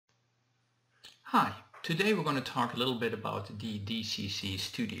Hi, today we're going to talk a little bit about the DCC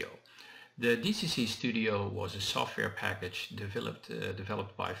Studio. The DCC Studio was a software package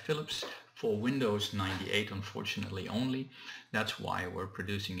developed by Philips for Windows 98, unfortunately only. That's why we're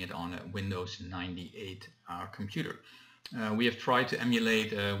producing it on a Windows 98 computer. We have tried to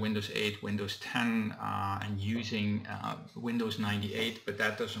emulate Windows 8, Windows 10 and using Windows 98, but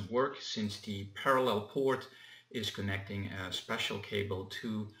that doesn't work since the parallel port is connecting a special cable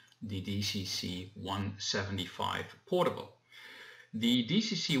to the DCC 175 portable. The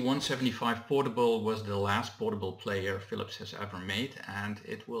DCC 175 portable was the last portable player Philips has ever made, and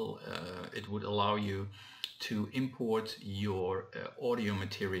it would allow you to import your audio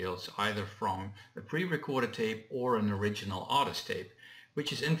materials either from a pre-recorded tape or an original artist tape,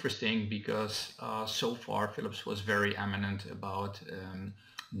 which is interesting because so far Philips was very eminent about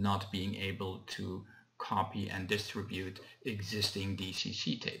not being able to copy and distribute existing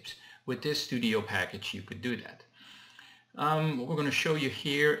DCC tapes. With this studio package you could do that. What we're going to show you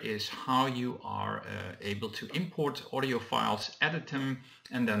here is how you are able to import audio files, edit them,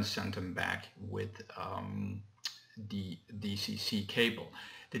 and then send them back with the DCC cable.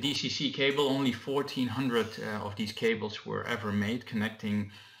 The DCC cable, only 1400 of these cables were ever made connecting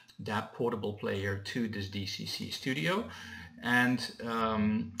that portable player to this DCC Studio. And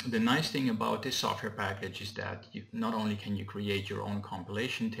the nice thing about this software package is that not only can you create your own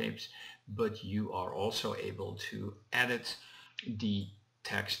compilation tapes, but you are also able to edit the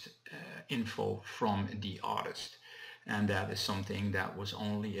text info from the artist. And that is something that was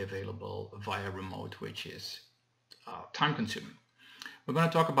only available via remote, which is time consuming. We're going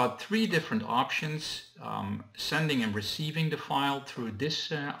to talk about three different options: sending and receiving the file through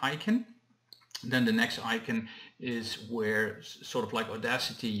this icon. Then the next icon is where, sort of like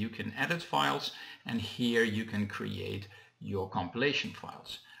Audacity, you can edit files, and here you can create your compilation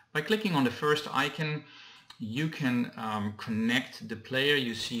files. By clicking on the first icon, you can connect the player.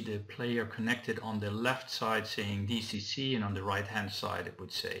 You see the player connected on the left side saying DCC, and on the right hand side it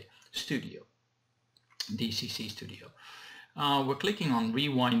would say Studio, DCC Studio. We're clicking on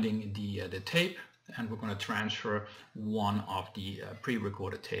rewinding the tape, and we're going to transfer one of the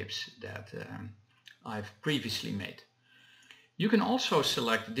pre-recorded tapes that I've previously made. You can also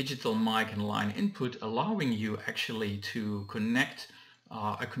select digital mic and line input, allowing you actually to connect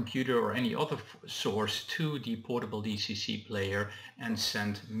a computer or any other source to the portable DCC player and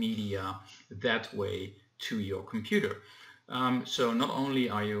send media that way to your computer. So not only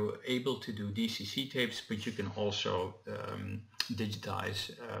are you able to do DCC tapes, but you can also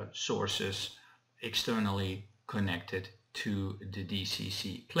digitize sources externally connected to the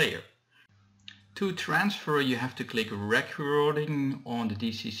DCC player. To transfer, you have to click recording on the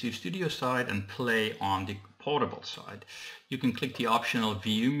DCC Studio side and play on the portable side. You can click the optional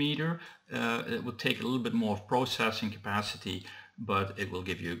view meter. It will take a little bit more of processing capacity, but it will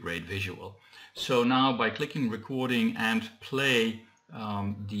give you a great visual. So now by clicking recording and play,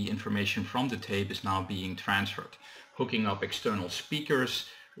 the information from the tape is now being transferred. Hooking up external speakers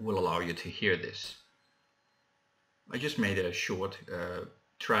will allow you to hear this. I just made a short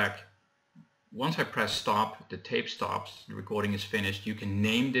track. Once I press stop, the tape stops, the recording is finished. You can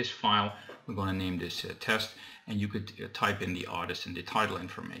name this file. We're going to name this test, and you could type in the artist and the title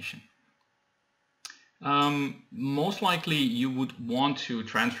information. Most likely you would want to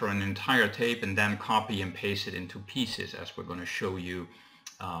transfer an entire tape and then copy and paste it into pieces, as we're going to show you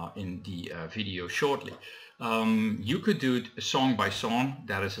in the video shortly. You could do it song by song.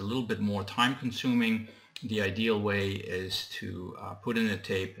 That is a little bit more time consuming. The ideal way is to put in a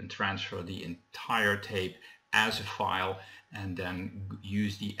tape and transfer the entire tape as a file, and then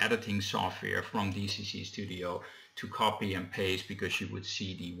use the editing software from DCC Studio to copy and paste, because you would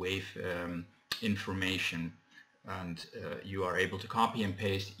see the wave information, and you are able to copy and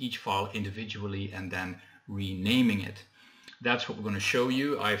paste each file individually and then renaming it. That's what we're going to show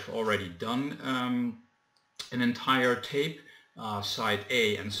you. I've already done an entire tape, side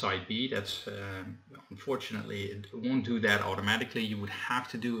A and side B. That's unfortunately it won't do that automatically. You would have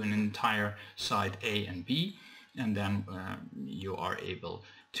to do an entire side A and B, and then you are able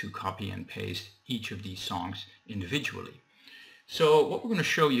to copy and paste each of these songs individually. So what we're going to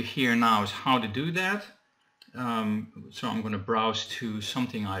show you here now is how to do that. So I'm going to browse to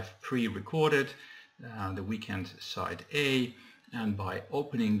something I've pre-recorded, the Weekend side A, and by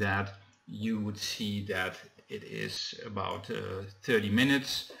opening that you would see that it is about 30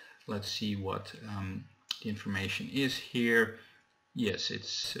 minutes. Let's see what the information is here. Yes,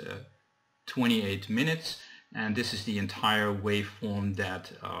 it's 28 minutes, and this is the entire waveform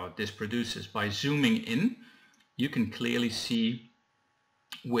that this produces. By zooming in, you can clearly see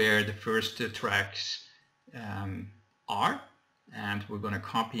where the first tracks are, and we're going to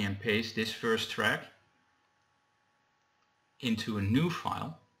copy and paste this first track into a new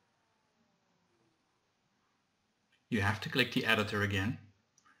file. You have to click the editor again.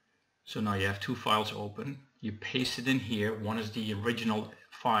 So now you have two files open. You paste it in here. One is the original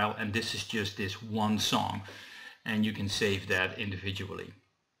file and this is just this one song, and you can save that individually.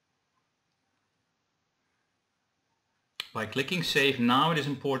 By clicking save, now it is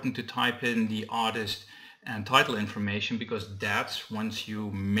important to type in the artist and title information, because that's, once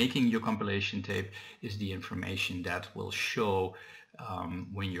you making your compilation tape, is the information that will show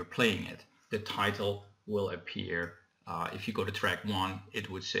when you're playing it. The title will appear. If you go to track 1, it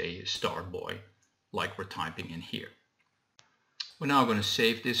would say Star Boy, like we're typing in here. We're now going to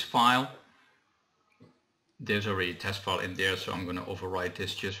save this file. There's already a test file in there, so I'm going to overwrite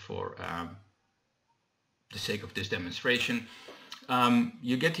this just for the sake of this demonstration.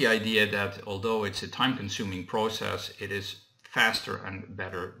 You get the idea that although it's a time-consuming process, it is faster and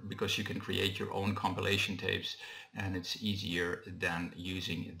better because you can create your own compilation tapes, and it's easier than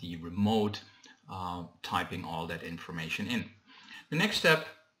using the remote typing all that information in. The next step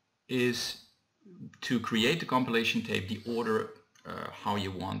is to create the compilation tape, the order how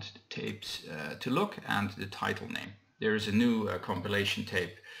you want the tapes to look, and the title name. There is a new compilation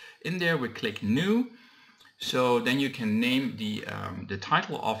tape in there. We click new. So then you can name the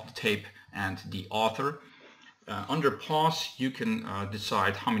title of the tape and the author. Under pause, you can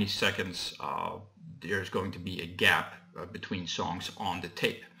decide how many seconds there's going to be a gap between songs on the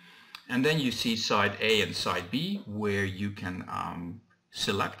tape. And then you see side A and side B, where you can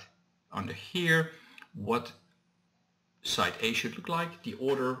select under here what side A should look like, the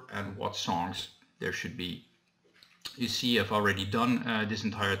order, and what songs there should be. You see I've already done this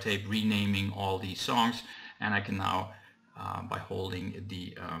entire tape, renaming all these songs. And I can now, by holding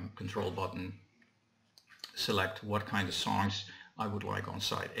the control button, select what kind of songs I would like on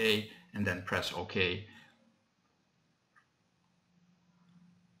side A, and then press OK.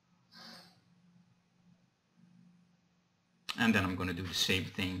 And then I'm going to do the same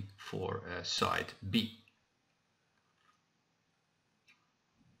thing for side B.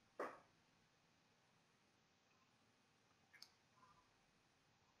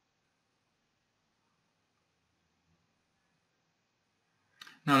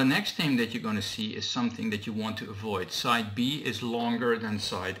 Now the next thing that you're going to see is something that you want to avoid. Side B is longer than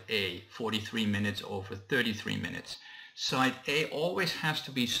side A, 43 minutes over 33 minutes. Side A always has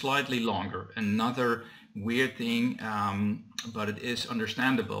to be slightly longer. Another weird thing, but it is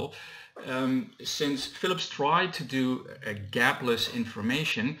understandable. Since Philips tried to do a gapless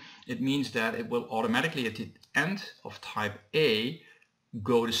information, it means that it will automatically at the end of type A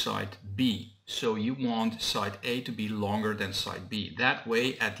go to side B. So you want side A to be longer than side B. That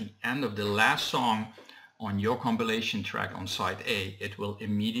way, at the end of the last song on your compilation track on side A, it will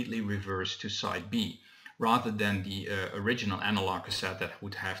immediately reverse to side B, rather than the original analog cassette that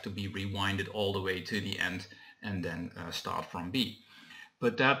would have to be rewinded all the way to the end and then start from B.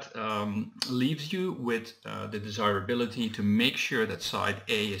 But that leaves you with the desirability to make sure that side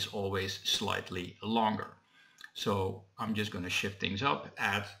A is always slightly longer. So I'm just going to shift things up,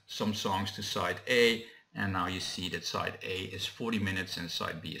 add some songs to side A, and now you see that side A is 40 minutes and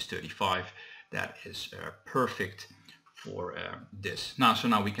side B is 35. That is perfect for this. So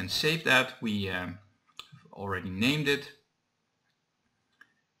now we can save that. We already named it.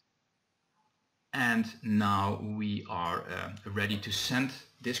 And now we are ready to send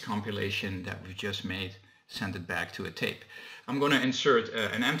this compilation that we just made, send it back to a tape. I'm going to insert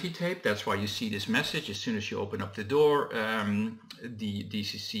an empty tape. That's why you see this message. As soon as you open up the door, the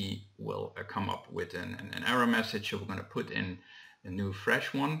DCC will come up with an error message. So we're going to put in a new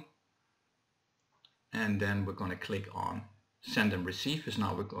fresh one. And then we're going to click on send and receive. Is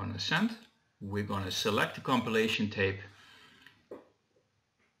now we're going to send. We're going to select the compilation tape.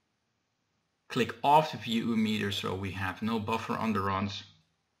 Click off the view emitter so we have no buffer underruns.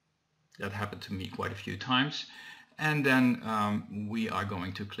 That happened to me quite a few times. And then we are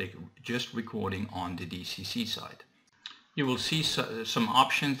going to click just recording on the DCC side. You will see some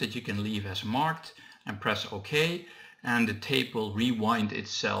options that you can leave as marked and press OK, and the tape will rewind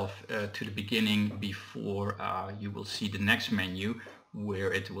itself to the beginning before you will see the next menu,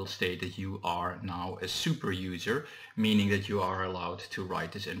 where it will state that you are now a super user, meaning that you are allowed to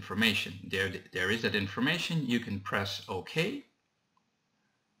write this information. There is that information. You can press OK.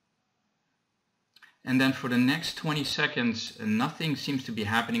 And then for the next 20 seconds, nothing seems to be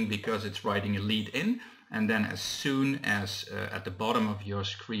happening because it's writing a lead in. And then as soon as at the bottom of your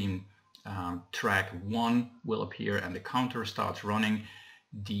screen, track 1 will appear and the counter starts running,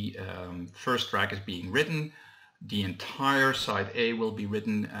 the first track is being written, the entire side A will be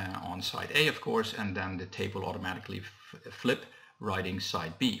written on side A, of course, and then the tape will automatically flip writing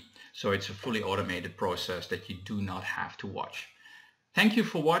side B. So it's a fully automated process that you do not have to watch. Thank you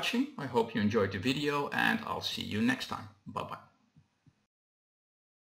for watching. I hope you enjoyed the video, and I'll see you next time. Bye-bye.